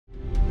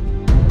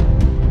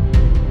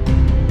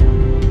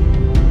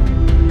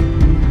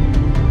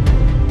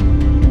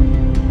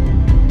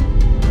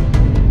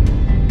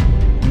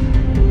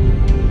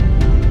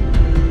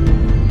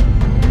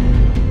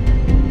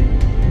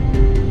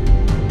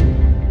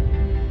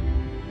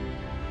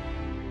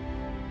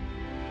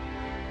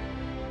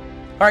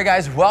All right,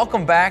 guys,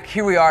 welcome back.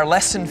 Here we are,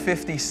 lesson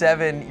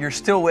 57. You're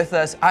still with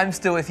us. I'm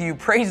still with you.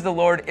 Praise the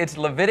Lord. It's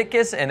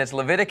Leviticus, and it's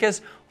Leviticus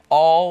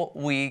all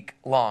week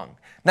long.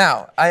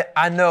 Now,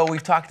 I know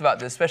we've talked about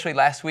this, especially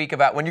last week,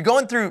 about when you're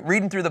going through,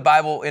 reading through the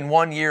Bible in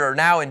 1 year or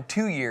now in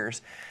 2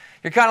 years,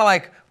 you're kind of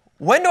like,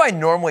 when do I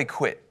normally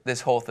quit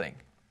this whole thing,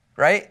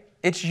 right?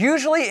 It's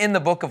usually in the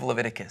book of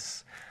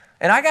Leviticus.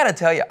 And I got to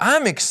tell you,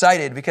 I'm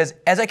excited because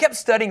as I kept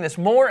studying this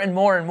more and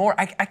more and more,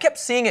 I kept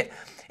seeing it.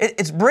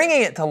 It's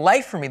bringing it to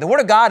life for me. The Word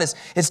of God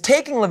is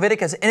taking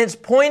Leviticus and it's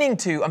pointing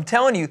to, I'm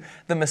telling you,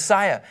 the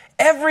Messiah.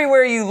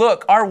 Everywhere you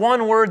look, our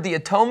one word, the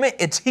atonement,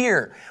 it's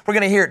here. We're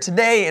going to hear it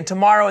today and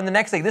tomorrow and the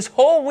next day. This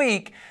whole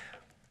week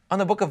on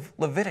the book of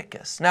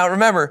Leviticus. Now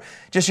remember,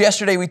 just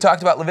yesterday we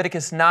talked about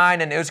Leviticus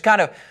 9 and it was kind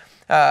of,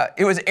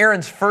 it was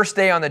Aaron's first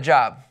day on the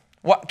job.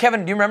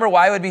 Kevin, do you remember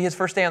why it would be his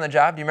first day on the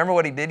job? Do you remember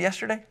what he did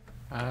yesterday?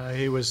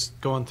 He was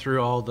going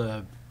through all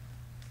the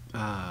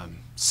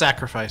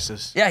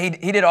sacrifices. Yeah, he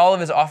did all of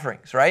his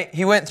offerings, right?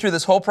 He went through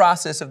this whole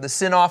process of the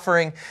sin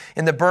offering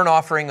and the burnt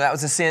offering. That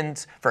was the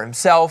sins for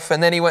himself.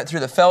 And then he went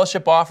through the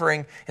fellowship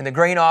offering and the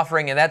grain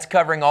offering, and that's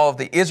covering all of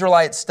the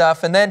Israelite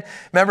stuff. And then,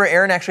 remember,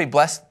 Aaron actually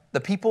blessed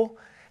the people.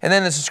 And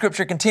then as the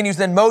scripture continues,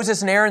 then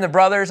Moses and Aaron, the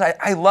brothers,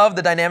 I love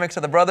the dynamics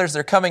of the brothers.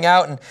 They're coming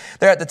out and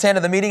they're at the tent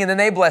of the meeting and then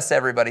they bless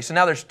everybody. So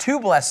now there's 2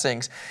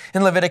 blessings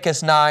in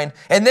Leviticus 9.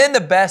 And then the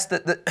best,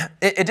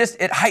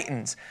 it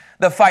heightens.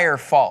 The fire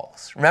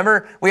falls.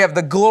 Remember, we have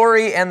the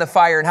glory and the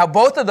fire and how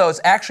both of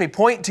those actually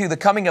point to the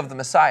coming of the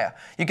Messiah.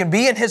 You can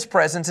be in His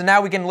presence and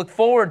now we can look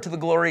forward to the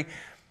glory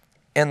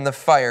and the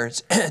fire.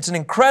 It's an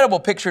incredible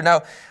picture.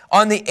 Now,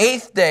 on the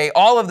 8th day,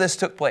 all of this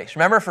took place.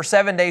 Remember, for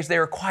 7 days they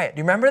were quiet. Do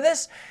you remember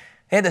this?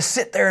 They had to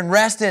sit there and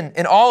rest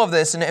in all of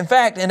this. And in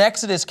fact, in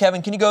Exodus,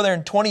 Kevin, can you go there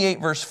in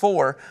 28 verse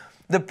 4?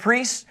 The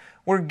priests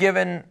were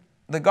given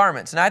the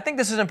garments. And I think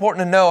this is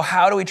important to know.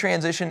 How do we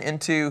transition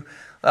into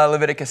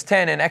Leviticus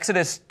 10? In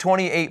Exodus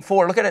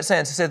 28:4, look at it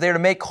says. It says they're to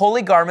make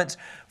holy garments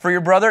for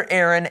your brother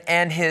Aaron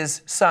and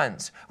his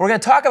sons. We're going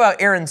to talk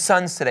about Aaron's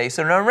sons today.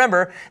 So now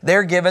remember,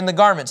 they're given the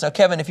garments. Now,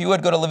 Kevin, if you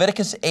would go to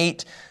Leviticus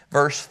 8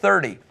 verse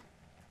 30.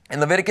 In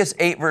Leviticus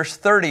 8 verse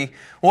 30,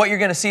 what you're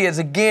going to see is,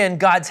 again,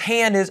 God's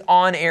hand is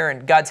on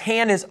Aaron. God's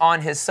hand is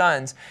on his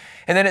sons.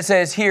 And then it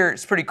says here,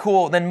 it's pretty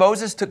cool. Then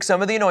Moses took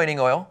some of the anointing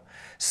oil,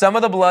 some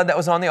of the blood that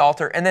was on the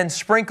altar, and then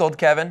sprinkled,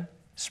 Kevin,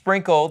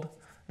 sprinkled,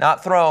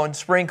 not thrown,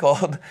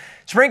 sprinkled,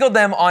 sprinkled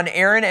them on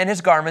Aaron and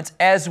his garments,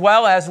 as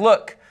well as,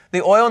 look,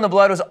 the oil and the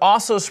blood was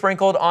also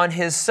sprinkled on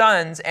his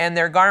sons and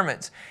their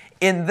garments.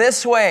 In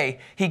this way,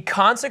 he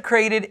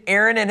consecrated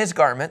Aaron and his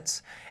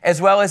garments, as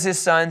well as his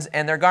sons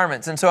and their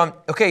garments. And so,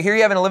 here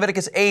you have in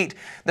Leviticus 8,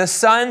 the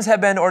sons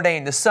have been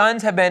ordained. The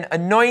sons have been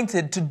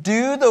anointed to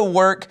do the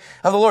work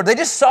of the Lord. They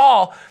just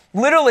saw,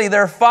 literally,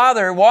 their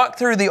father walk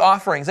through the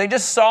offerings. They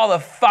just saw the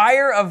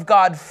fire of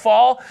God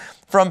fall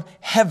from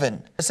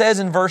heaven. It says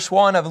in verse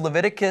 1 of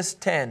Leviticus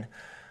 10,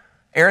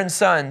 Aaron's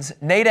sons,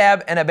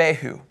 Nadab and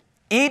Abihu,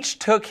 each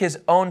took his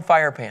own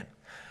fire pan,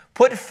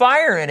 put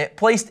fire in it,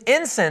 placed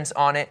incense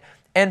on it,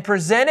 and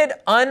presented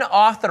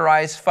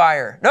unauthorized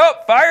fire. Nope,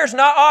 fire's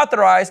not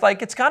authorized.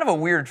 Like, it's kind of a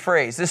weird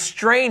phrase. This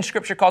strange,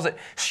 scripture calls it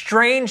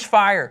strange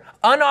fire,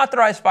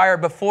 unauthorized fire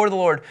before the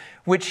Lord,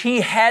 which he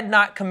had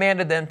not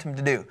commanded them to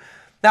do.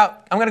 Now,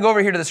 I'm going to go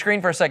over here to the screen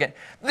for a second.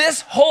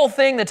 This whole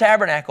thing, the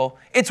tabernacle,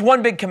 it's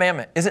one big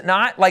commandment, is it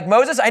not? Like,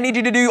 Moses, I need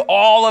you to do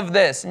all of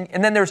this.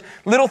 And then there's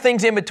little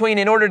things in between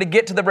in order to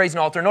get to the brazen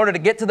altar, in order to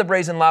get to the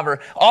brazen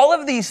laver. All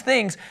of these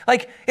things,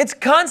 like, it's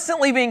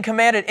constantly being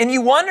commanded. And you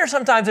wonder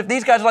sometimes if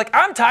these guys are like,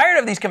 I'm tired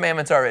of these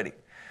commandments already.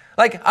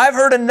 Like, I've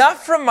heard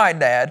enough from my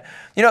dad.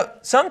 You know,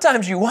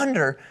 sometimes you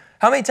wonder,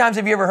 how many times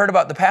have you ever heard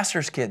about the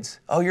pastor's kids?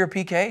 Oh, you're a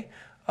PK?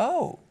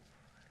 Oh.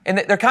 And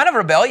they're kind of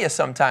rebellious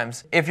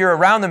sometimes. If you're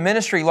around the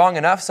ministry long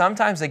enough,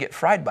 sometimes they get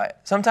fried by it.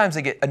 Sometimes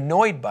they get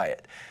annoyed by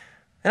it.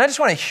 And I just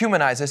want to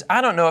humanize this. I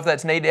don't know if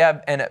that's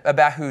Nadab and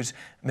Abihu's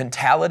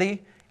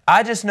mentality.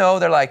 I just know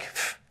they're like,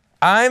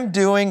 I'm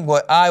doing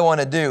what I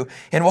want to do.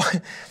 And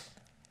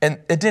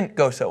it didn't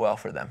go so well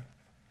for them.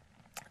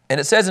 And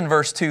it says in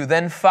verse 2,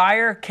 then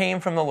fire came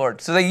from the Lord.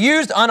 So they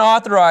used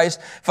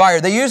unauthorized fire.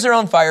 They used their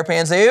own fire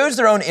pans. They used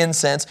their own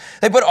incense.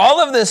 They put all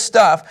of this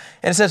stuff.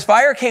 And it says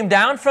fire came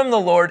down from the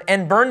Lord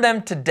and burned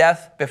them to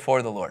death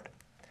before the Lord.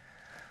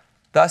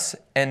 Thus,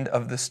 end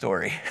of the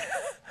story.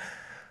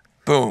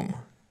 Boom.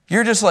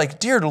 You're just like,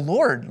 dear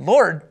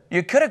Lord,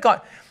 you could have gone.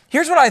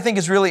 Here's what I think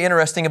is really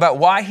interesting about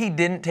why he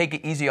didn't take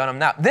it easy on them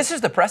now. This is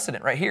the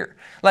precedent right here.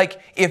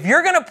 Like, if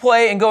you're going to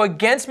play and go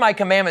against my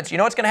commandments, you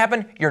know what's going to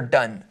happen? You're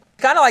done.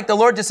 Kind of like the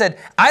Lord just said,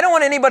 I don't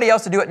want anybody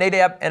else to do what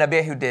Nadab and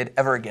Abihu did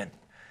ever again.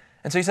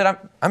 And so he said,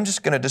 I'm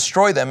just going to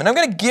destroy them. And I'm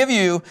going to give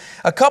you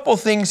a couple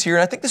things here.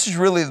 And I think this is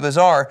really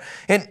bizarre.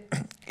 And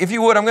if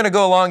you would, I'm going to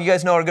go along. You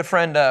guys know our good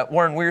friend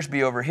Warren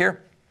Wiersbe over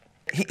here.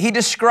 He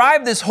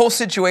described this whole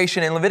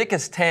situation in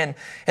Leviticus 10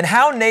 and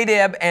how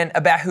Nadab and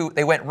Abihu,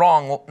 they went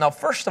wrong. Well, now,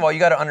 first of all, you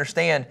got to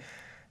understand,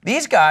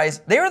 these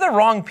guys, they were the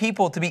wrong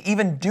people to be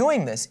even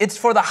doing this. It's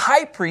for the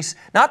high priest,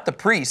 not the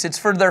priest. It's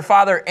for their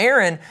father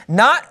Aaron,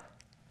 not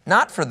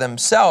not for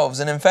themselves.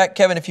 And in fact,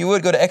 Kevin, if you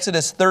would, go to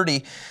Exodus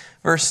 30,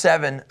 verse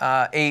 7,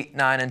 8,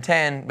 9, and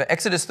 10. But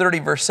Exodus 30,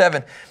 verse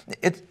 7,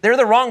 they're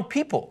the wrong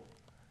people.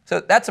 So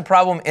that's a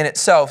problem in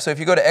itself. So if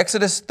you go to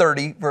Exodus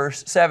 30,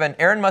 verse 7,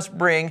 Aaron must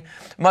burn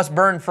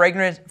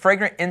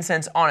fragrant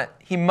incense on it.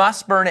 He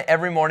must burn it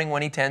every morning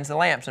when he tends the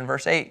lamps. In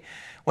verse 8,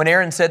 when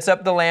Aaron sets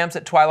up the lamps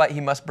at twilight, he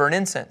must burn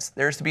incense.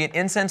 There's to be an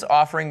incense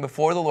offering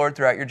before the Lord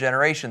throughout your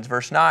generations.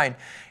 Verse 9,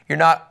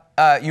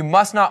 you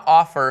must not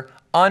offer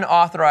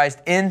unauthorized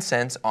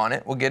incense on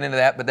it. We'll get into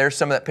that, but there's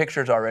some of that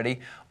pictures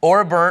already.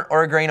 Or a burnt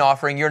or a grain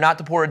offering. You're not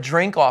to pour a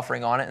drink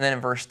offering on it. And then in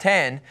verse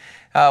 10,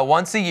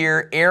 once a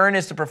year, Aaron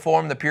is to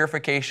perform the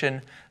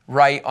purification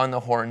rite on the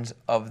horns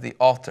of the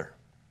altar.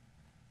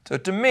 So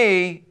to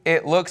me,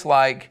 it looks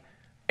like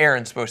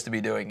Aaron's supposed to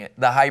be doing it,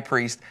 the high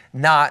priest,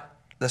 not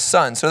the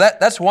son. So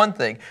that's one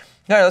thing.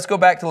 All right, let's go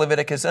back to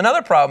Leviticus.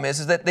 Another problem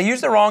is that they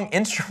use the wrong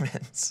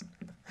instruments.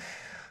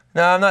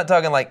 Now, I'm not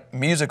talking like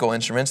musical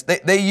instruments.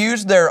 They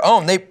used their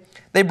own.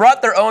 They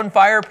brought their own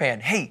fire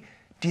pan. Hey,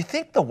 do you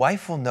think the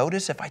wife will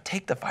notice if I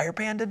take the fire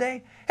pan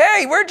today?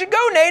 Hey, where'd you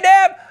go,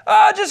 Nadab?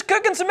 Oh, just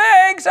cooking some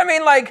eggs. I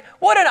mean, like,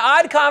 what an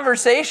odd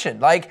conversation.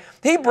 Like,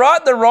 he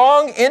brought the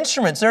wrong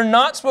instruments. They're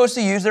not supposed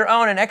to use their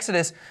own. In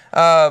Exodus,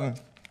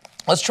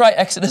 let's try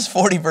Exodus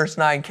 40, verse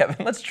 9,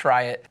 Kevin. Let's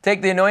try it.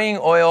 Take the anointing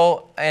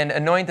oil and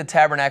anoint the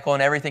tabernacle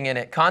and everything in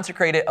it.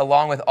 Consecrate it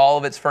along with all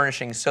of its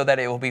furnishings so that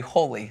it will be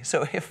holy.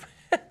 So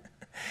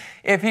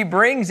if he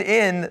brings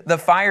in the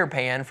fire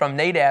pan from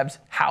Nadab's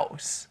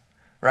house,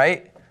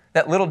 right,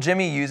 that little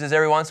Jimmy uses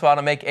every once in a while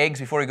to make eggs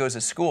before he goes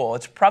to school,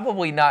 it's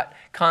probably not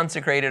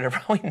consecrated or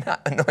probably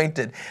not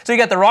anointed. So you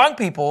got the wrong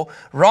people,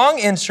 wrong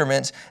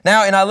instruments.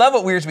 Now, and I love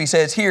what Wearsby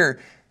says here,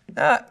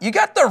 you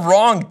got the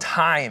wrong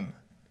time.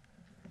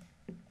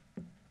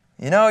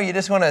 You know, you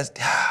just want to,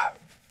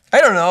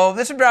 I don't know,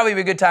 this would probably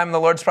be a good time and the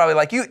Lord's probably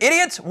like, you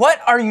idiots, what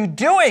are you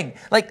doing?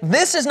 Like,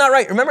 this is not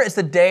right. Remember, it's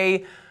the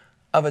Day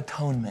of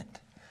Atonement.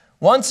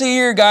 Once a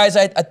year, guys,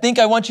 I think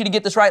I want you to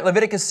get this right.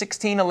 Leviticus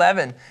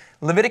 16:11.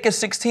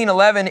 Leviticus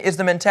 16:11 is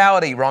the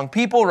mentality. Wrong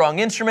people, wrong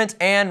instruments,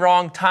 and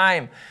wrong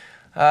time.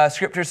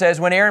 Scripture says,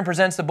 when Aaron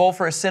presents the bull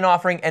for a sin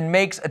offering and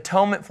makes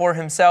atonement for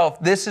himself,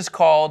 this is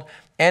called,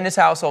 and his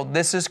household,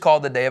 this is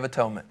called the Day of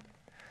Atonement.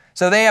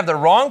 So they have the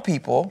wrong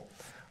people,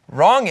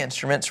 wrong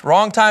instruments,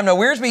 wrong time. Now,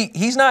 Wearsby,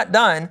 he's not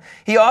done.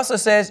 He also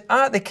says,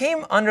 they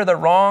came under the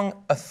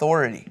wrong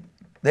authority.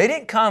 They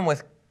didn't come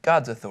with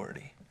God's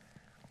authority.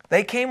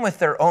 They came with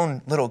their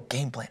own little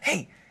game plan.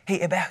 Hey,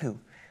 Abihu,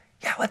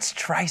 yeah, let's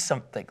try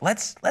something.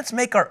 Let's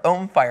make our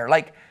own fire.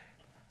 Like,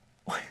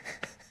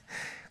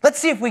 let's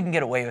see if we can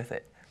get away with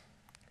it.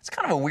 It's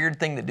kind of a weird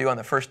thing to do on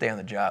the first day on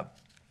the job.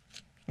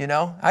 You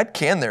know, I'd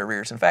can their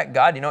rears. In fact,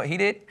 God, you know what he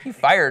did? He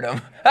fired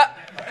them.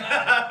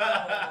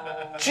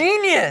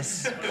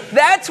 Genius.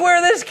 That's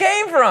where this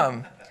came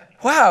from.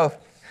 Wow.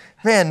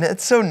 Man,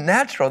 that's so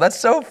natural. That's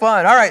so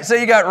fun. All right, so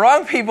you got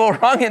wrong people,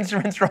 wrong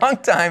instruments, wrong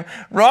time,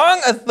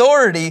 wrong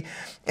authority.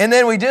 And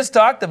then we just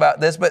talked about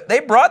this, but they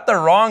brought the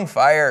wrong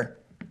fire.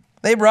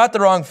 They brought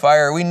the wrong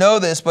fire. We know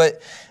this,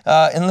 but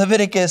in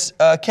Leviticus,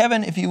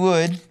 Kevin, if you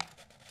would,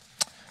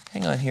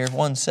 hang on here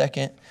 1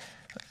 second.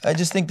 I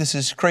just think this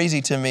is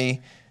crazy to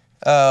me.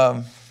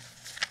 Yeah,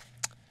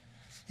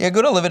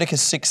 go to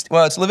Leviticus 16.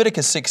 Well, it's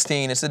Leviticus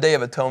 16. It's the Day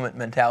of Atonement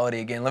mentality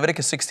again.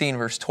 Leviticus 16,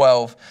 verse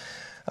 12.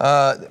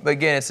 But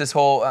again, it's this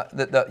whole,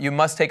 you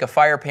must take a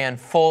fire pan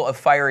full of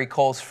fiery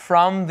coals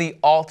from the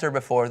altar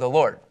before the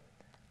Lord.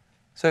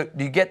 So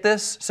do you get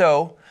this?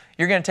 So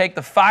you're going to take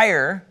the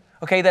fire,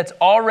 okay, that's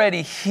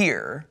already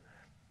here.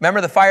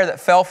 Remember the fire that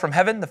fell from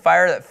heaven, the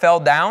fire that fell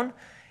down?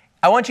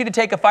 I want you to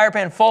take a fire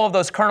pan full of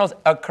those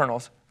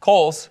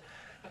coals.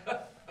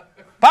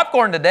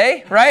 Popcorn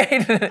today,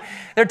 right?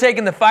 They're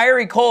taking the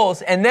fiery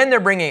coals and then they're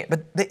bringing it.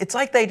 But it's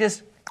like they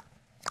just,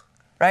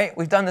 right?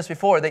 We've done this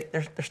before.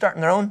 They're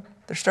starting their own.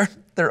 They're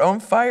starting their own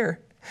fire.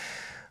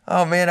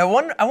 Oh man, I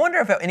wonder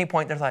if at any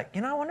point they're like,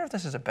 I wonder if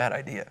this is a bad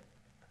idea.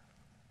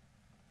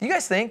 Do you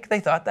guys think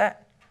they thought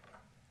that?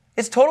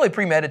 It's totally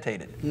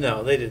premeditated.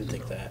 No, they didn't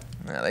think that.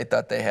 No, they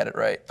thought they had it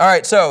right. All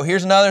right, so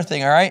here's another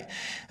thing, all right?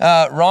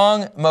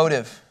 Wrong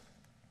motive,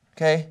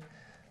 okay?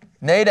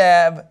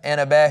 Nadab and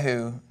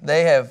Abihu,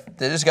 they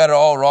just got it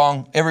all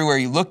wrong everywhere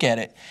you look at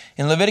it.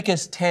 In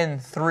Leviticus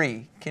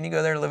 10:3, can you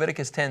go there,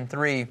 Leviticus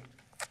 10:3?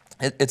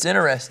 It's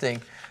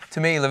interesting to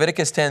me,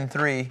 Leviticus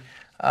 10:3,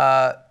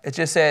 it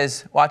just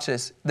says, watch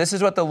this. This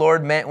is what the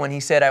Lord meant when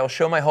he said, I will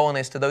show my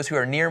holiness to those who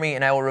are near me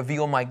and I will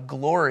reveal my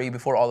glory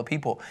before all the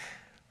people.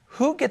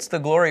 Who gets the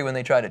glory when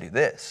they try to do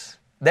this?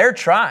 They're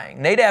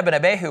trying. Nadab and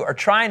Abihu are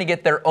trying to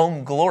get their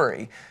own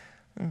glory.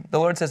 The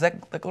Lord says,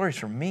 that glory's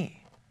for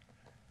me.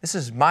 This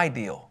is my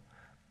deal.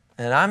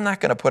 And I'm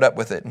not going to put up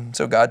with it. And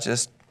so God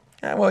just,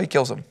 he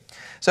kills them.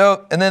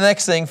 So, and the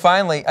next thing,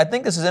 finally, I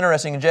think this is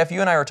interesting. And Jeff,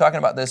 you and I were talking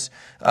about this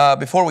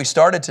before we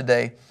started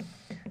today.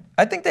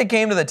 I think they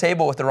came to the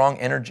table with the wrong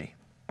energy.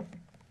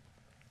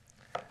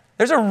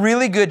 There's a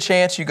really good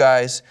chance, you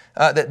guys,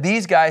 that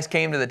these guys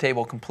came to the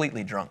table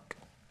completely drunk.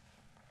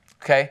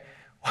 Okay?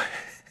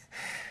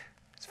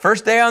 It's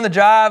First day on the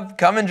job,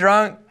 coming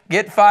drunk,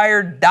 get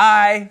fired,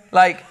 die.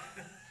 Like,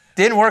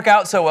 didn't work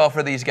out so well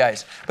for these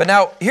guys. But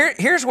now,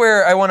 here's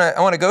where I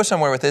want to go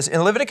somewhere with this.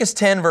 In Leviticus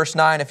 10, verse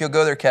 9, if you'll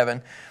go there,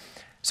 Kevin.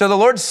 So the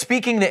Lord's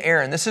speaking to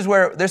Aaron. This is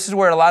where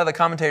a lot of the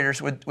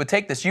commentators would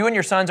take this. You and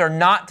your sons are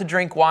not to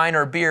drink wine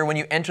or beer when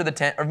you enter the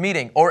tent of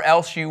meeting, or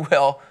else you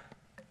will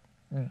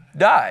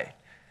die.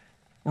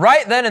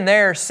 Right then and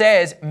there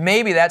says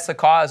maybe that's the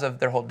cause of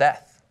their whole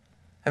death.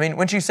 I mean,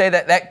 wouldn't you say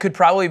that that could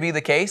probably be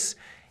the case?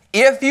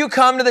 If you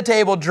come to the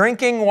table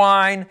drinking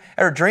wine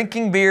or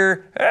drinking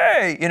beer,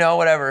 hey,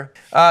 whatever.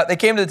 They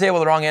came to the table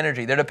with the wrong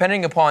energy. They're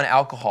depending upon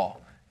alcohol.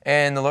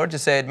 And the Lord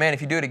just said, man,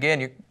 if you do it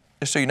again,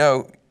 just so you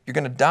know, you're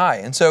going to die.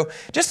 And so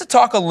just to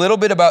talk a little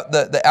bit about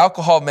the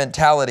alcohol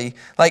mentality,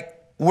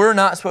 like we're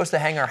not supposed to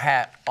hang our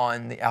hat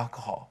on the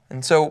alcohol.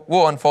 And so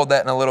we'll unfold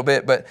that in a little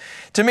bit. But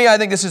to me, I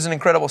think this is an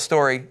incredible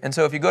story. And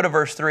so if you go to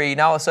verse 3,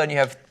 now all of a sudden you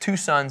have two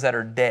sons that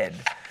are dead.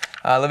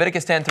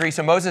 Leviticus 10:3,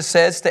 so Moses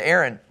says to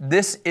Aaron,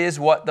 this is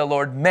what the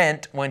Lord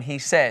meant when he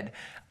said,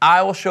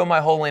 I will show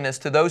my holiness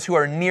to those who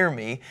are near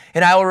me,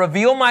 and I will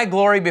reveal my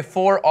glory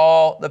before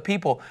all the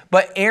people.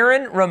 But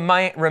Aaron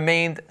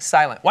remained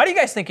silent. Why do you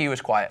guys think he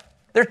was quiet?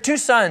 There are two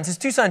sons, his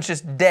two sons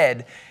just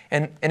dead,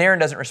 and Aaron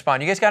doesn't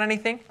respond. You guys got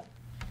anything?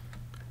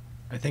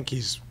 I think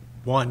he's,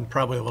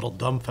 probably a little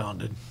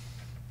dumbfounded.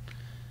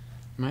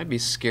 Might be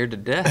scared to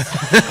death.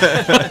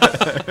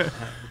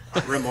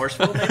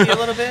 Remorseful maybe a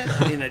little bit.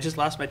 I mean, I just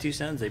lost my two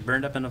sons. They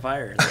burned up in the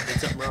fire. I did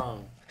something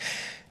wrong.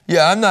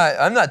 Yeah,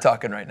 I'm not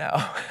talking right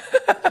now.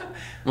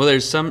 Well,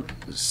 there's some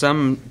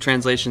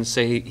translations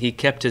say he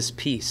kept his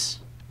peace,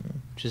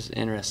 which is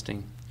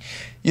interesting.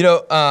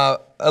 A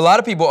lot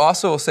of people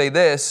also will say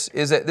this,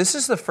 is that this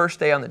is the first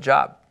day on the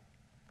job.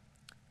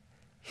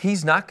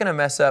 He's not going to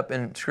mess up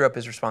and screw up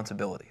his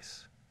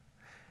responsibilities.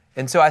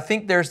 And so I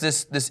think there's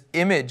this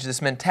image,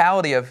 this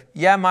mentality of,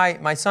 yeah,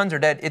 my sons are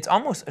dead. It's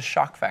almost a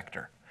shock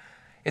factor.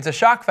 It's a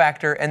shock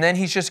factor, and then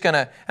he's just going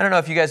to, I don't know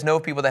if you guys know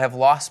people that have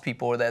lost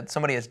people or that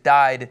somebody has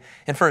died,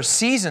 and for a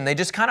season, they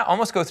just kind of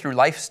almost go through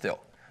life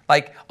still.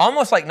 Like,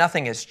 almost like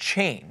nothing has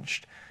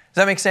changed. Does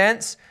that make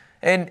sense?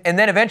 And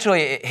then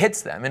eventually it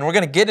hits them, and we're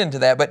going to get into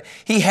that. But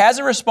he has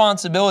a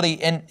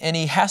responsibility, and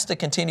he has to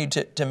continue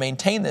to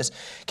maintain this.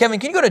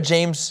 Kevin, can you go to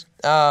James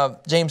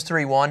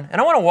 3:1?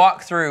 And I want to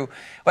walk through,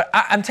 but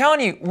I'm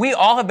telling you, we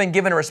all have been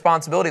given a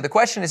responsibility. The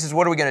question is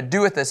what are we going to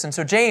do with this? And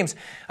so James,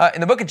 in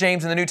the book of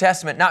James in the New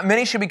Testament, not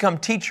many should become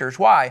teachers.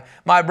 Why?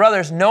 My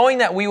brothers, knowing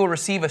that we will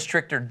receive a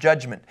stricter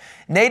judgment.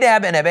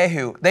 Nadab and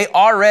Abihu, they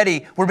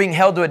already were being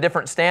held to a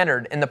different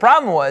standard. And the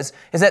problem is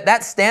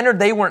that standard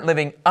they weren't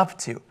living up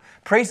to.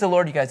 Praise the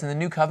Lord, you guys. In the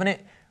new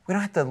covenant, we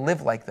don't have to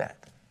live like that.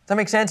 Does that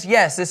make sense?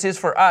 Yes, this is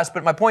for us,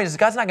 but my point is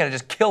God's not going to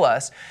just kill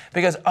us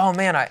because, oh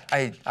man,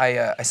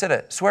 I said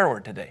a swear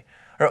word today.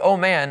 Or, oh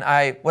man,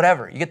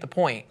 whatever. You get the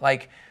point.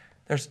 Like,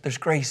 there's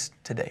grace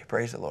today.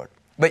 Praise the Lord.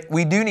 But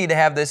we do need to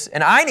have this,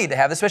 and I need to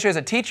have this, especially as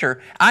a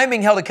teacher. I'm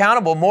being held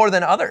accountable more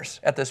than others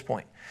at this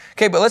point.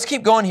 Okay, but let's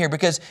keep going here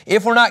because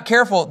if we're not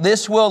careful,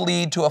 this will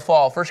lead to a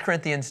fall. 1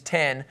 Corinthians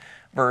 10,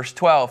 verse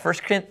 12. 1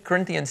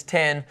 Corinthians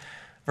 10,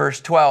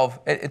 verse 12.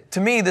 To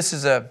me, this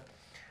is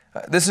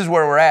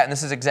where we're at, and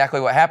this is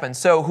exactly what happens.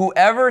 So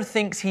whoever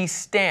thinks he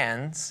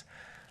stands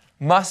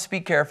must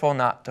be careful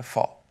not to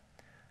fall.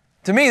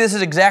 To me, this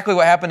is exactly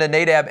what happened to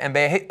Nadab and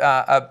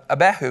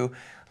Abihu.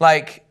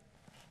 Like,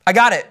 I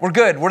got it. We're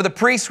good. We're the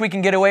priests. We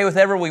can get away with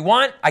whatever we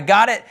want. I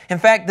got it. In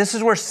fact, this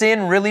is where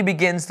sin really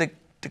begins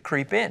to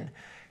creep in.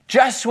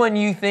 Just when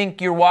you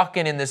think you're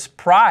walking in this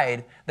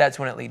pride, that's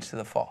when it leads to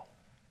the fall.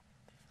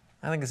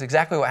 I think it's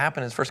exactly what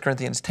happened in 1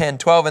 Corinthians 10,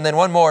 12. And then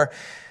one more.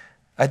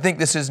 I think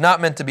this is not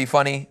meant to be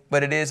funny,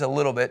 but it is a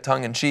little bit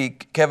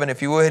tongue-in-cheek. Kevin,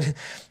 if you would,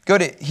 go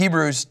to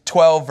Hebrews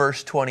 12,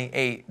 verse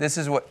 28. This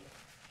is what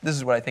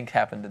I think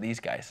happened to these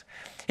guys.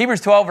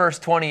 Hebrews 12, verse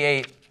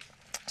 28,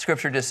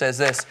 Scripture just says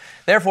this.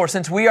 Therefore,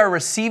 since we are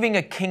receiving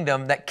a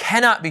kingdom that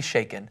cannot be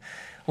shaken,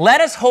 let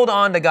us hold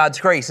on to God's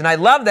grace. And I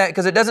love that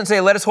because it doesn't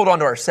say let us hold on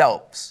to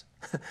ourselves.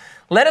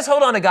 Let us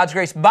hold on to God's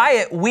grace. By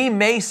it, we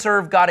may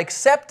serve God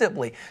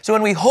acceptably. So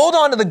when we hold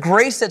on to the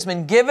grace that's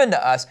been given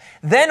to us,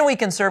 then we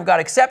can serve God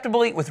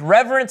acceptably with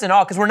reverence and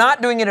awe, because we're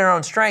not doing it in our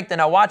own strength. And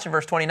now watch in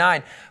verse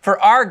 29, for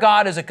our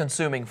God is a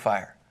consuming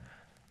fire.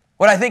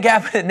 What I think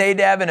happened to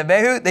Nadab and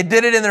Abihu, they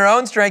did it in their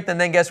own strength, and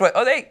then guess what?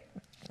 Oh, they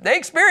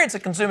experienced a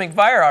consuming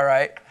fire, all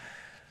right.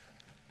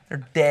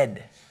 They're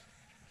dead.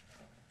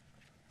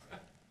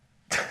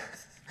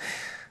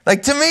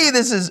 Like, to me,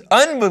 this is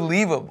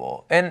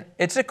unbelievable. And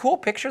it's a cool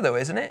picture, though,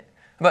 isn't it?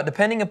 About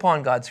depending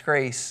upon God's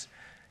grace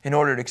in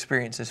order to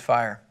experience His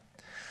fire.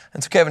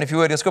 And so, Kevin, if you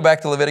would, let's go back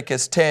to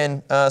Leviticus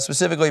 10,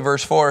 specifically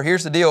verse 4.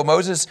 Here's the deal.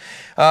 Moses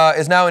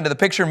is now into the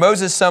picture.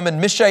 Moses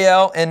summoned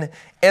Mishael and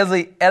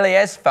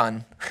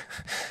Eleazar,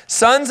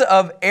 sons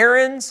of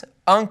Aaron's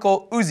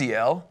uncle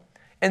Uzziel,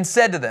 and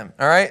said to them,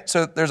 all right?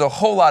 So there's a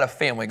whole lot of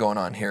family going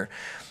on here.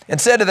 And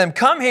said to them,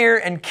 come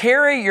here and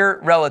carry your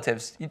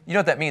relatives. You know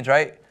what that means,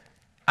 right?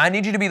 I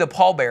need you to be the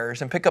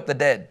pallbearers and pick up the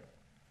dead.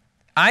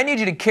 I need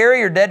you to carry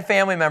your dead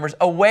family members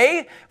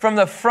away from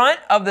the front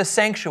of the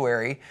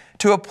sanctuary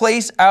to a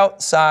place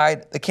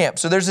outside the camp.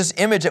 So there's this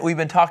image that we've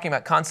been talking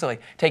about constantly.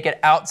 Take it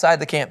outside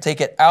the camp.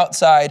 Take it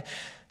outside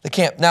the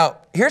camp. Now,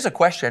 here's a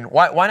question.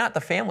 Why not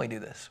the family do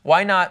this?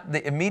 Why not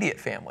the immediate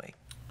family?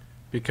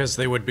 Because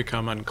they would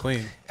become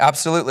unclean.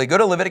 Absolutely. Go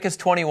to Leviticus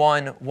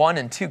 21, 1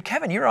 and 2.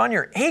 Kevin, you're on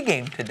your A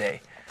game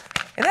today.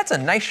 And that's a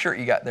nice shirt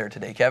you got there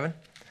today, Kevin.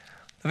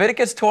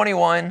 Leviticus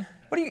 21.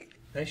 What do you...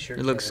 Nice shirt.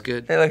 It looks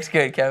good. It looks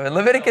good, Kevin.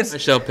 Leviticus...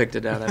 Michelle picked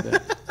it out, I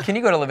bet. Can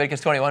you go to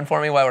Leviticus 21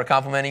 for me while we're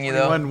complimenting you,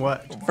 though? 21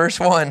 what? Verse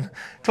 1.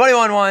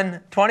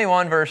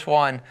 21 verse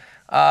 1.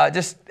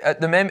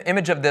 The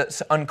image of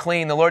the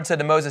unclean. The Lord said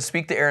to Moses,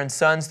 speak to Aaron's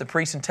sons, the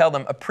priests, and tell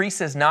them, a priest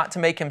is not to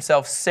make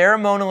himself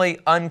ceremonially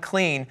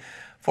unclean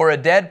for a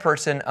dead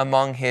person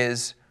among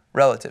his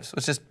relatives.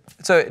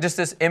 Just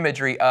this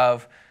imagery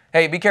of,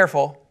 hey, be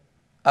careful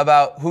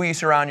about who you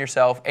surround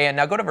yourself. And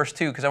now go to verse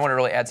 2, because I want to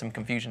really add some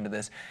confusion to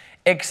this.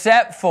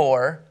 Except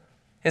for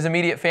his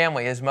immediate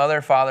family, his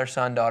mother, father,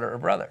 son, daughter, or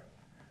brother.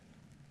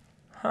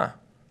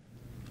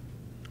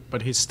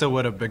 But he still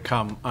would have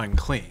become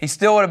unclean. He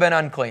still would have been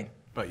unclean.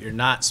 But you're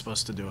not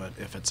supposed to do it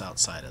if it's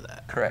outside of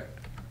that. Correct.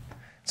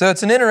 So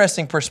it's an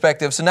interesting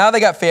perspective. So now they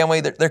got family.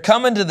 They're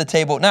coming to the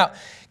table. Now,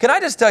 can I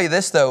just tell you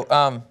this,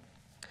 though?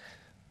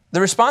 The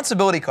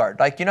responsibility card,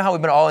 like, you know how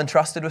we've been all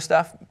entrusted with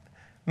stuff?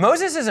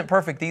 Moses isn't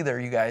perfect either,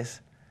 you guys.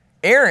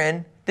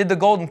 Aaron did the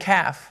golden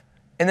calf,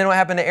 and then what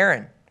happened to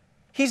Aaron?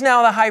 He's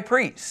now the high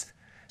priest.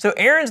 So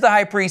Aaron's the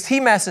high priest. He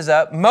messes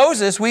up.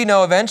 Moses, we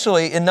know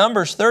eventually in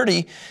Numbers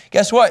 30,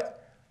 guess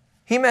what?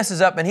 He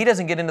messes up and he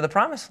doesn't get into the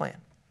promised land.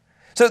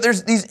 So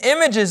there's these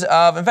images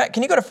of, in fact,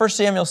 can you go to 1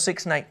 Samuel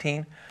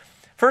 6:19?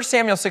 1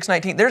 Samuel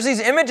 6:19. There's these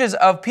images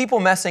of people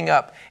messing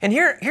up. And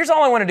here's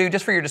all I want to do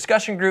just for your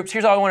discussion groups.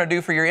 Here's all I want to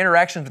do for your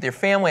interactions with your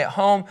family at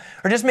home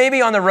or just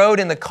maybe on the road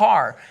in the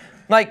car.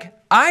 Like,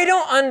 I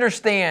don't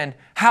understand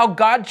how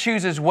God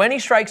chooses when he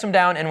strikes them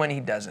down and when he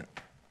doesn't.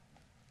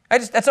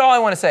 That's all I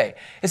want to say.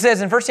 It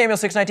says in 1 Samuel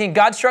 6:19,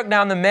 God struck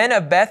down the men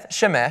of Beth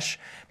Shemesh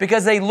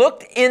because they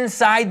looked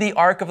inside the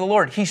ark of the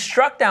Lord. He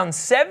struck down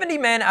 70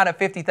 men out of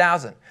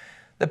 50,000.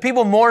 The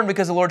people mourned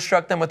because the Lord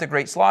struck them with a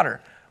great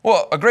slaughter.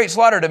 Well, a great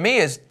slaughter to me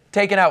is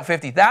taking out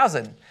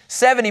 50,000.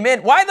 70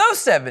 men. Why those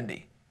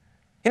 70?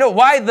 You know,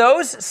 why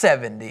those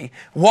 70?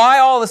 Why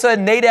all of a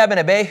sudden Nadab and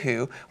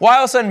Abihu? Why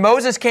all of a sudden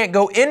Moses can't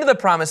go into the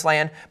promised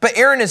land, but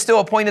Aaron is still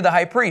appointed the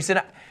high priest?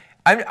 And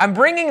I'm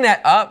bringing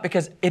that up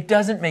because it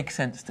doesn't make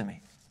sense to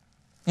me.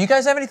 You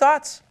guys have any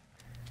thoughts?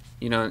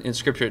 You know, in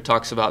Scripture it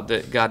talks about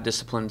that God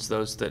disciplines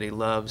those that he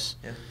loves.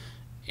 Yeah.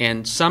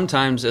 And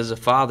sometimes as a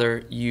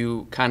father,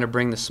 you kind of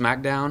bring the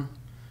smack down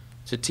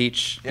to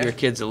teach your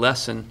kids a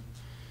lesson.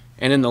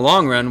 And in the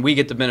long run, we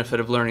get the benefit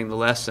of learning the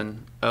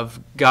lesson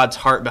of God's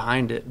heart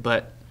behind it.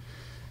 But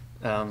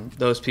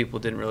those people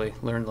didn't really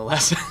learn the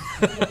lesson.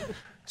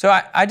 So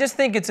I just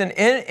think it's an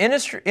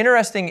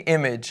interesting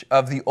image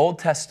of the Old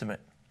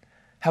Testament.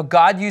 How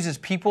God uses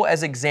people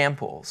as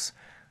examples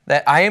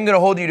that I am going to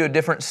hold you to a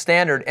different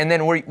standard, and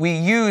then we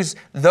use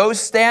those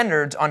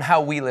standards on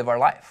how we live our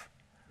life.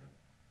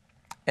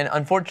 And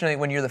unfortunately,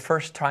 when you're the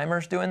first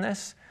timers doing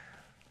this,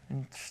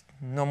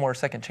 no more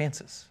second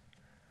chances.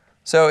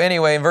 So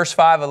anyway, in verse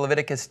 5 of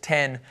Leviticus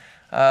 10,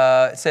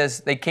 it says,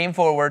 they came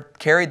forward,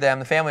 carried them,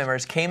 the family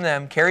members carried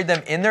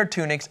them in their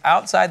tunics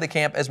outside the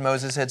camp as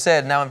Moses had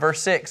said. Now in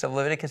verse 6 of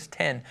Leviticus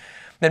 10,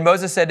 then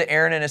Moses said to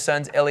Aaron and his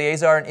sons,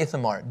 Eleazar and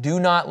Ithamar, do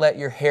not let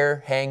your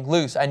hair hang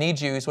loose. I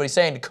need you, is what he's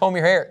saying, to comb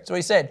your hair. That's what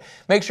he said.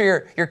 Make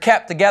sure you're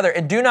kept together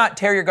and do not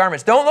tear your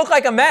garments. Don't look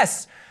like a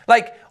mess,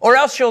 or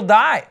else you'll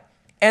die.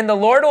 And the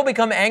Lord will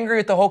become angry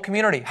with the whole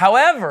community.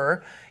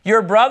 However,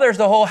 your brothers,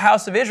 the whole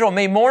house of Israel,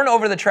 may mourn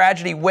over the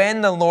tragedy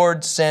when the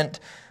Lord sent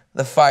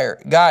the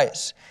fire.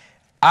 Guys,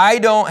 I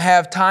don't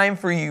have time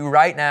for you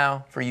right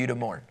now for you to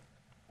mourn.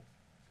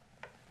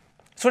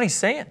 That's what he's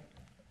saying.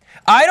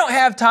 I don't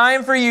have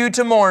time for you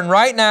to mourn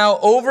right now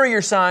over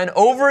your son,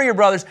 over your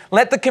brothers.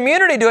 Let the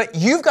community do it.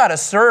 You've got to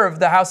serve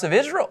the house of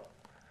Israel.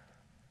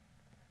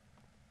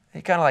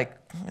 You're kind of like,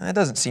 that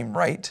doesn't seem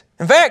right.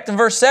 In fact, in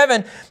verse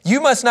 7, you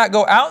must not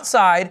go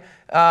outside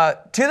to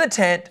the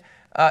tent,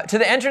 to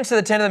the entrance to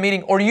the tent of the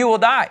meeting, or you will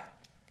die.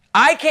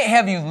 I can't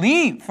have you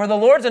leave, for the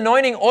Lord's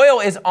anointing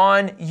oil is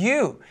on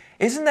you.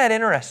 Isn't that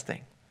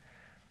interesting?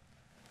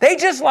 They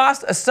just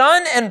lost a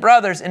son and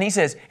brothers, and he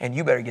says, and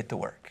you better get to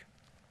work.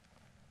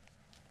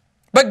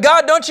 But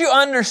God, don't you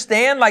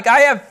understand? I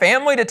have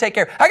family to take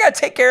care of. I got to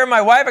take care of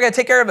my wife. I got to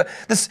take care of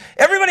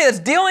everybody that's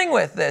dealing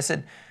with this.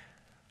 And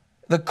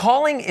the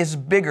calling is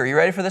bigger, you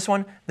ready for this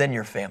one, than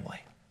your family.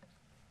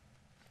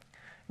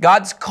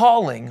 God's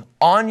calling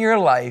on your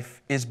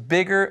life is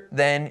bigger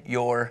than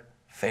your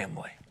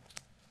family.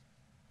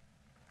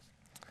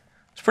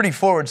 It's a pretty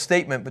forward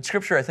statement, but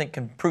Scripture, I think,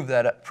 can prove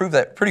that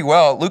pretty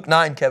well. Luke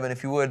 9, Kevin,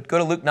 if you would. Go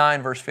to Luke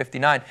 9, verse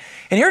 59.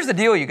 And here's the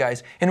deal, you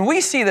guys. And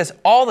we see this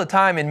all the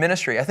time in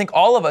ministry. I think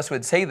all of us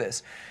would say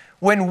this.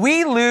 When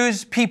we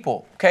lose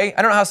people, okay,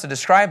 I don't know how else to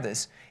describe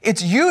this,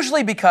 it's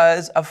usually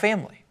because of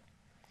family.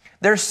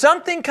 There's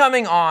something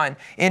coming on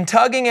in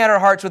tugging at our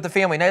hearts with the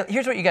family. Now,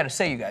 here's what you got to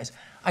say, you guys.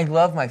 I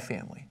love my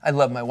family. I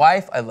love my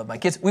wife. I love my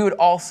kids. We would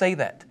all say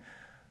that.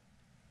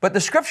 But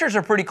the scriptures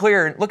are pretty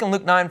clear. Look in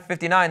Luke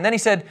 9:59. Then he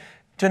said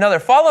to another,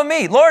 follow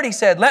me. Lord, he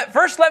said,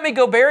 first let me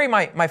go bury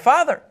my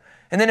father.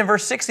 And then in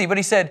verse 60, but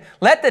he said,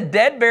 let the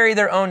dead bury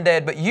their own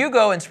dead, but you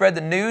go and spread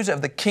the news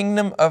of the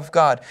kingdom of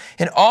God.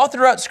 And all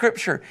throughout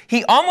Scripture,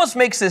 he almost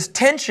makes this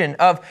tension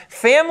of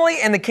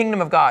family and the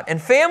kingdom of God,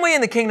 and family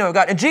and the kingdom of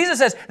God. And Jesus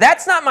says,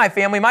 that's not my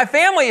family. My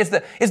family is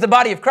the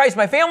body of Christ.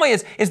 My family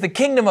is the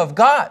kingdom of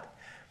God.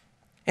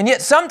 And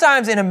yet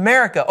sometimes in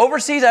America,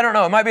 overseas, I don't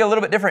know, it might be a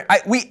little bit different.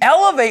 We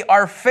elevate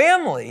our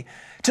family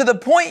to the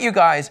point, you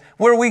guys,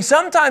 where we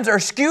sometimes are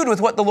skewed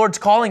with what the Lord's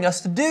calling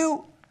us to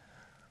do.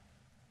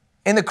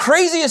 And the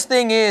craziest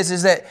thing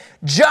is that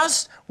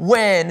just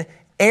when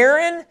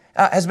Aaron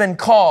has been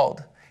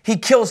called, he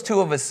kills two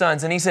of his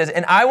sons. And he says,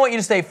 and I want you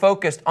to stay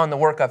focused on the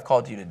work I've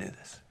called you to do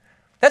this.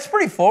 That's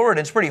pretty forward.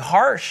 It's pretty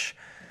harsh.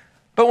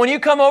 But when you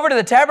come over to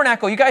the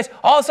tabernacle, you guys,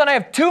 all of a sudden I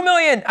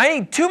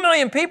need 2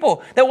 million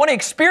people that want to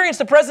experience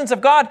the presence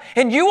of God.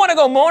 And you want to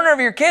go mourn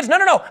over your kids?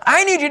 No.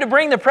 I need you to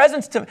bring the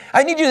presence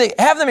I need you to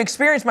have them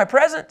experience my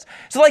presence.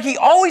 So like he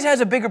always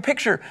has a bigger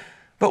picture,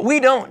 but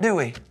we don't, do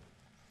we?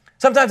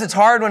 Sometimes it's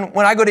hard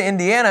when I go to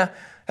Indiana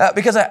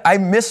because I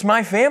miss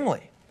my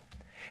family.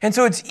 And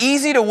so it's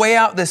easy to weigh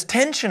out this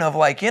tension of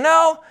like,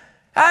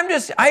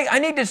 I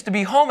need this to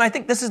be home. I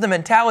think this is the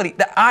mentality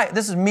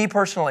this is me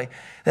personally,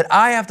 that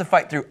I have to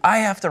fight through. I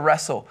have to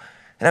wrestle.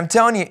 And I'm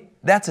telling you,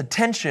 that's a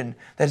tension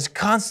that is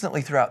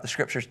constantly throughout the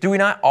scriptures. Do we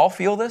not all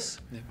feel this?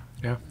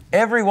 Yeah.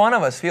 Every one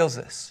of us feels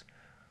this.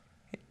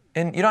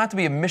 And you don't have to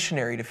be a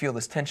missionary to feel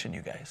this tension,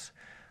 you guys.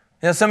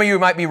 Some of you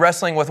might be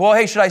wrestling with, well,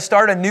 hey, should I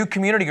start a new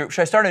community group?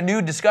 Should I start a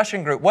new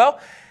discussion group? Well,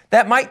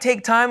 that might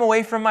take time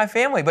away from my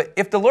family. But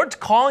if the Lord's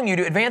calling you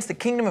to advance the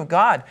kingdom of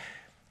God,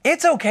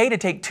 it's okay to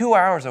take 2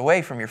 hours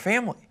away from your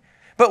family.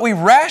 But we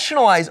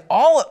rationalize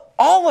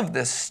all of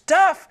this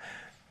stuff.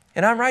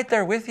 And I'm right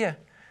there with you.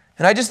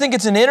 And I just think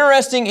it's an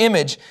interesting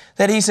image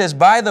that he says,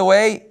 by the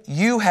way,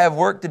 you have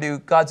work to do.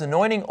 God's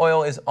anointing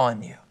oil is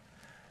on you.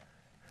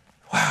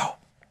 Wow.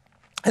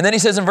 And then he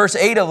says in verse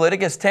 8 of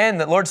Leviticus 10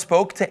 that Lord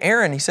spoke to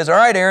Aaron. He says, all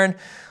right, Aaron,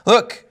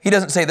 look, he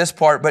doesn't say this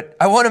part, but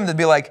I want him to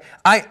be like,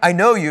 I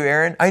know you,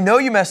 Aaron. I know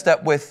you messed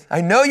up with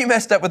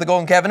the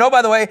golden calf. And oh,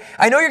 by the way,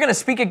 I know you're going to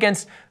speak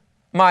against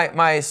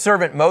my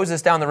servant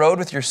Moses down the road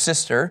with your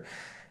sister.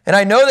 And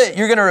I know that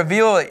you're going to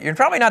reveal that you're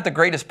probably not the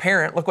greatest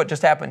parent. Look what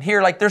just happened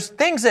here. Like there's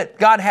things that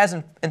God has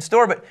in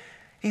store, but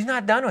he's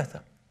not done with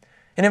them.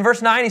 And in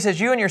verse 9, he says,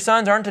 you and your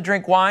sons aren't to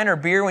drink wine or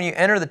beer when you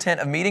enter the tent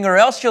of meeting, or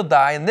else you'll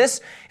die. And this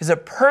is a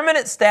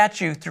permanent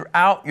statute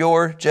throughout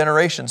your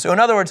generation. So in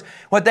other words,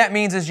 what that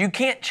means is you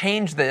can't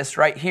change this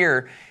right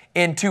here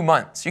in 2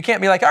 months. You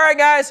can't be like, all right,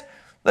 guys,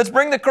 let's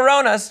bring the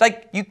Coronas.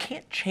 Like, you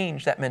can't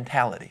change that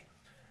mentality.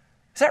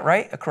 Is that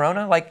right? A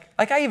Corona? Like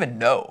I even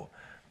know.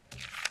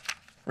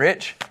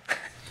 Rich?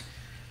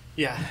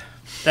 Yeah,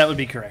 that would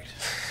be correct.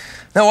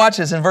 Now watch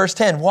this in verse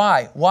 10.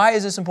 Why? Why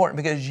is this important?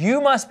 Because you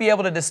must be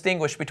able to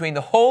distinguish between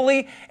the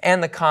holy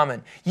and the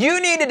common.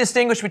 You need to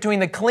distinguish between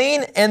the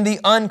clean and the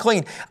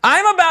unclean.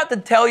 I'm about to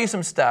tell you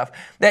some stuff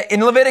that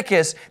in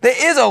Leviticus, there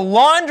is a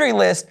laundry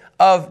list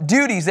of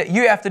duties that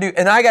you have to do,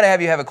 and I got to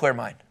have you have a clear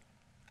mind.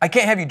 I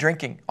can't have you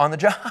drinking on the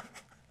job.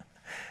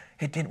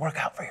 It didn't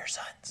work out for your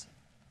sons.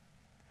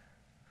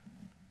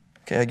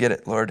 Okay, I get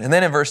it, Lord. And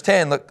then in verse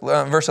 10, look,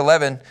 verse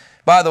 11,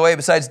 by the way,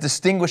 besides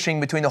distinguishing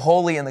between the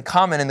holy and the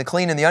common and the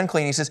clean and the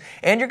unclean, he says,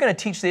 and you're going to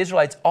teach the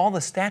Israelites all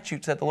the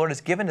statutes that the Lord has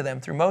given to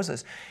them through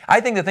Moses. I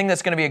think the thing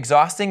that's going to be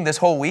exhausting this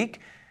whole week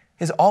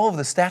is all of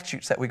the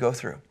statutes that we go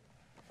through.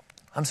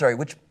 I'm sorry,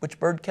 which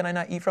bird can I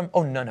not eat from?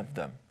 Oh, none of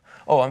them.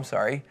 Oh, I'm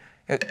sorry.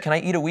 Can I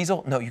eat a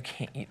weasel? No, you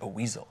can't eat a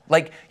weasel.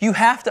 Like, you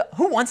have to,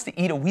 who wants to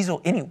eat a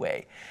weasel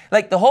anyway?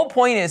 Like, the whole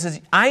point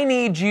is I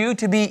need you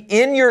to be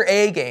in your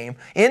A game,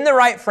 in the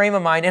right frame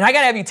of mind, and I got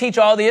to have you teach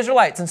all the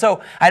Israelites. And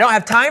so I don't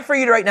have time for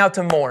you right now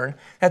to mourn.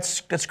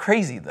 That's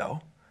crazy,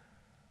 though.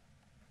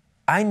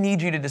 I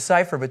need you to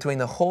decipher between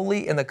the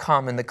holy and the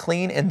common, the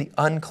clean and the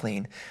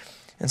unclean.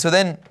 And so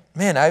then,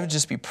 man, I would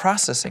just be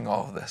processing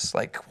all of this.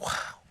 Like, wow.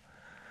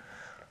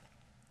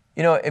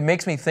 You know, it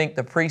makes me think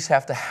the priests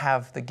have to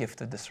have the gift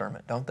of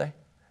discernment, don't they?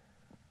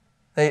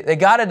 They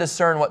got to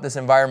discern what this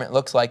environment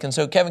looks like. And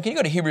so, Kevin, can you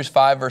go to Hebrews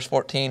 5, verse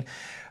 14?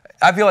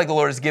 I feel like the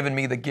Lord has given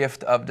me the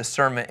gift of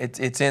discernment.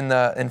 It's in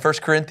 1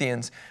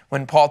 Corinthians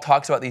when Paul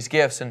talks about these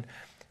gifts. And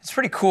it's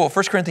pretty cool.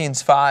 1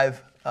 Corinthians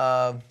 5,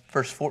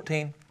 verse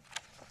 14,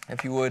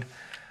 if you would.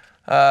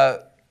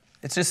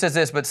 It just says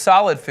this, but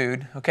solid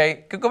food,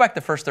 okay? Go back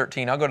to verse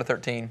 13. I'll go to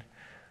 13.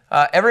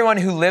 Everyone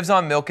who lives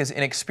on milk is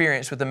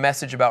inexperienced with the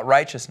message about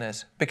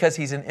righteousness because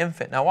he's an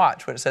infant. Now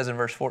watch what it says in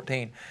verse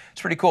 14.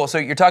 It's pretty cool. So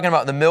you're talking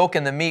about the milk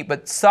and the meat,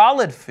 but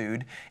solid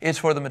food is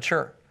for the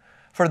mature.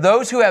 For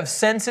those who have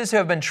senses, who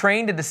have been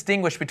trained to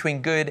distinguish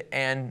between good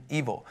and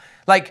evil.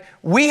 Like,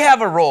 we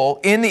have a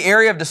role in the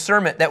area of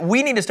discernment that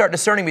we need to start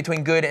discerning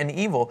between good and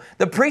evil.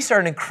 The priests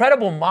are an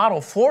incredible model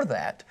for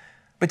that.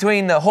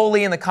 between the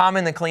holy and the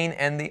common, the clean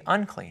and the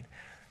unclean.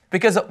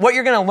 Because what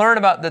you're going to learn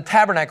about the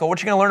tabernacle,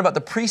 what you're going to learn about the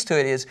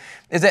priesthood is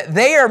that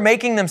they are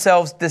making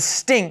themselves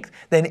distinct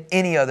than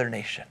any other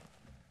nation.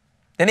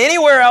 And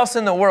anywhere else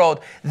in the world,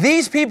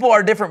 these people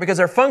are different because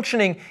they're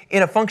functioning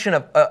in a function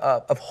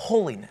of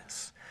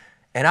holiness.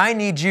 And I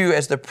need you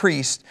as the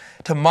priest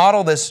to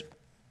model this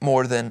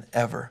more than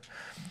ever.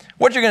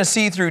 What you're going to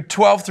see through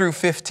 12 through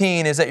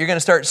 15 is that you're going to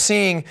start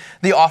seeing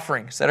the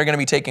offerings that are going to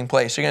be taking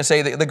place. You're going to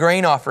say the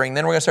grain offering.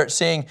 Then we're going to start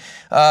seeing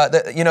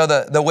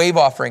the wave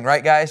offering,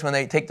 right, guys? When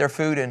they take their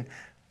food and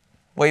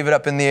wave it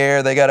up in the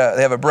air. They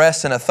have a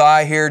breast and a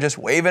thigh here, just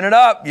waving it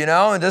up,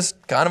 and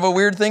just kind of a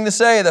weird thing to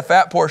say, the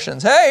fat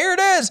portions. Hey, here it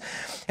is.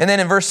 And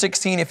then in verse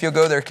 16, if you'll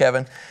go there,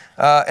 Kevin,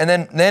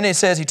 and then it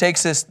says he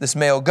takes this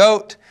male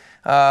goat,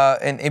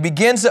 and it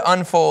begins to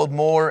unfold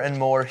more and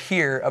more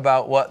here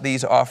about what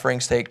these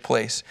offerings take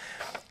place.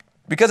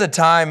 Because of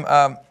time,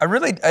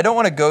 I don't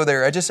want to go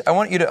there. I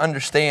want you to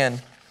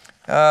understand.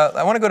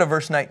 I want to go to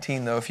verse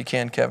 19, though, if you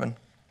can, Kevin.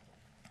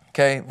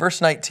 Okay, verse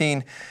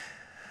 19.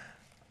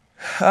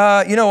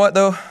 You know what,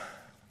 though?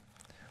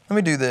 Let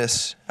me do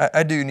this.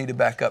 I do need to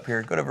back up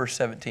here. Go to verse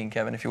 17,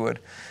 Kevin, if you would.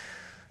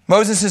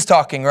 Moses is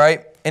talking,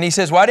 right? And he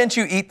says, why didn't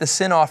you eat the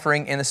sin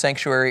offering in the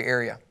sanctuary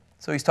area?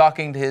 So he's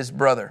talking to his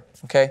brother,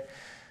 okay?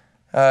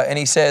 And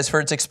he says, for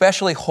it's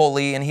especially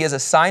holy, and he has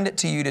assigned it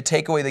to you to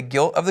take away the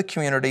guilt of the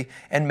community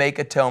and make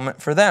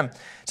atonement for them.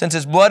 Since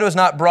his blood was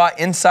not brought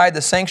inside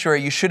the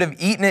sanctuary, you should have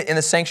eaten it in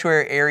the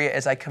sanctuary area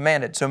as I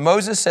commanded. So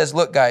Moses says,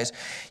 look, guys,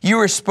 you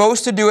were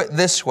supposed to do it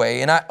this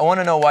way, and I want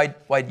to know why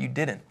you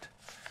didn't.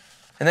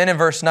 And then in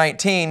verse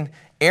 19,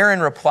 Aaron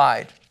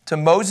replied to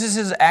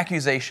Moses'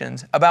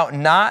 accusations about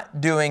not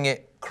doing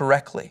it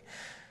correctly.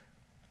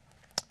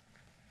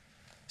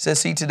 He says,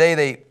 see, today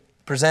they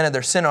presented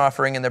their sin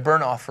offering and their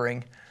burnt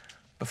offering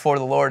before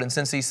the Lord. And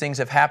since these things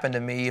have happened to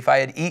me, if I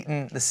had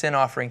eaten the sin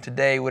offering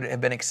today, would it have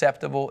been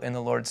acceptable in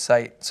the Lord's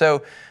sight?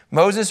 So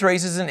Moses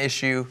raises an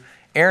issue.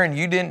 Aaron,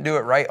 you didn't do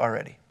it right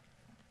already.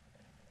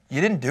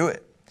 You didn't do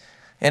it.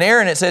 And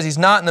Aaron, it says he's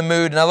not in the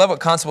mood. And I love what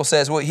Constable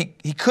says. Well,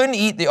 he couldn't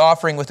eat the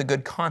offering with a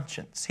good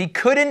conscience. He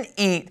couldn't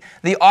eat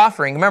the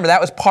offering. Remember, that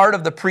was part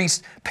of the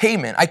priest's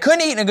payment. I couldn't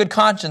eat in a good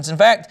conscience. In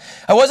fact,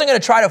 I wasn't going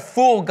to try to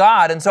fool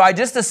God. And so I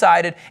just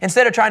decided,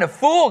 instead of trying to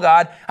fool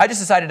God, I just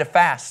decided to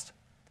fast.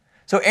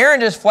 So Aaron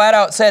just flat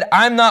out said,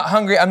 I'm not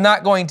hungry. I'm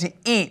not going to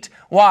eat.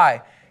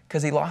 Why?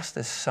 Because he lost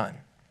his son.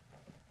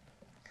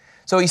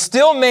 So he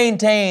still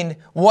maintained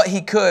what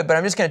he could. But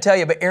I'm just going to tell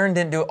you, but Aaron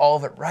didn't do all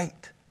of it right.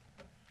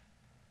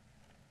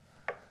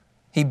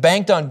 He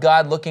banked on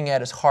God looking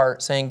at his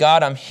heart, saying,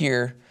 God, I'm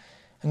here.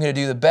 I'm going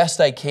to do the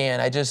best I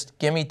can. Just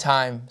give me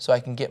time so I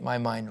can get my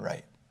mind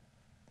right.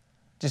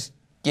 Just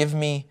give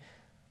me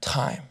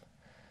time.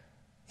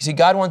 You see,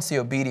 God wants the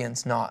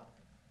obedience, not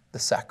the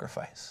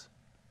sacrifice.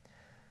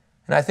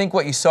 And I think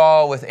what you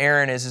saw with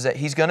Aaron is that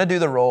he's going to do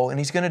the role and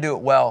he's going to do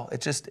it well.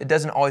 It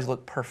doesn't always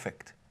look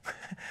perfect.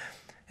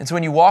 And so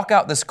when you walk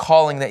out this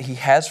calling that he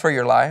has for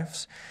your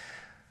lives,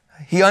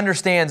 he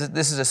understands that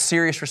this is a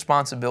serious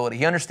responsibility.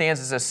 He understands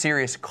it's a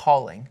serious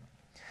calling.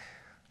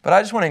 But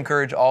I just want to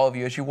encourage all of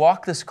you, as you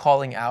walk this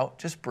calling out,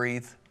 just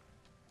breathe.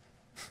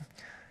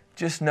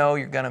 Just know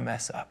you're going to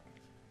mess up.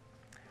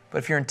 But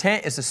if your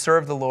intent is to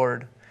serve the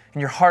Lord,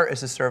 and your heart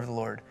is to serve the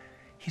Lord,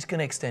 He's going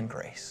to extend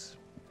grace.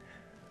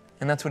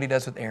 And that's what He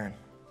does with Aaron.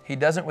 He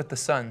does it with the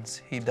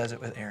sons. He does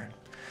it with Aaron.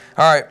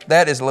 All right,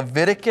 that is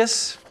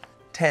Leviticus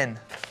 10.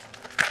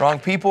 Wrong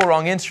people,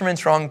 wrong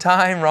instruments, wrong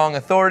time, wrong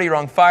authority,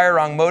 wrong fire,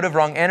 wrong motive,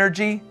 wrong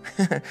energy,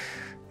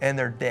 and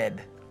they're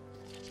dead.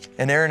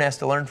 And Aaron has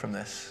to learn from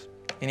this.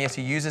 And he has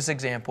to use this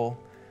example,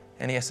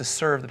 and he has to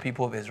serve the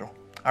people of Israel.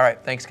 All right,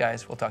 thanks,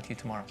 guys. We'll talk to you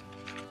tomorrow.